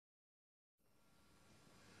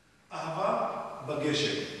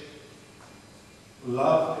BaGeshem.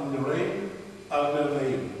 Love in the rain, Ahava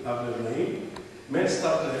BaGeshem. Men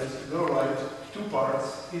start left, go right, 2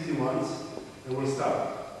 parts, easy ones, and we'll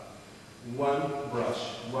start. 1 brush,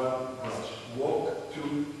 walk,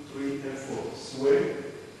 2, 3, and 4, sway,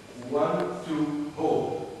 1, 2,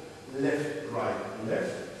 hold, left, right,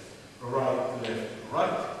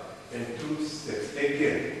 and 2 steps,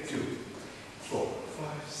 again, 2, 4,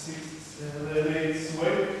 5, 6, 7, 8,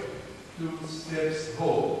 sway, 2 steps,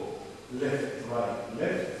 hold, left, right,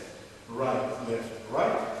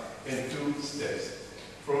 and 2 steps.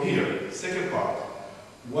 From here, second part,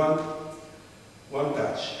 one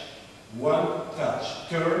touch,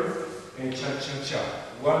 turn, and cha-cha-cha.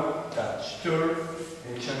 1 touch, turn,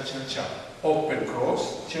 and cha-cha-cha. Open,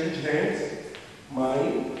 cross, change hands,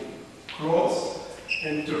 mine, cross,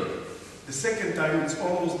 and turn. The second time it's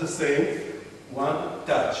almost the same. 1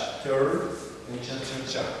 touch, turn, and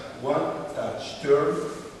cha-cha-cha. 1 touch, turn,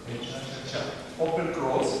 and cha-cha-cha. Open,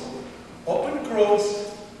 cross,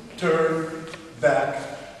 turn, back,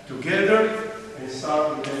 together, and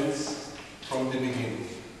start the dance from the beginning.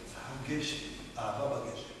 Bגשם.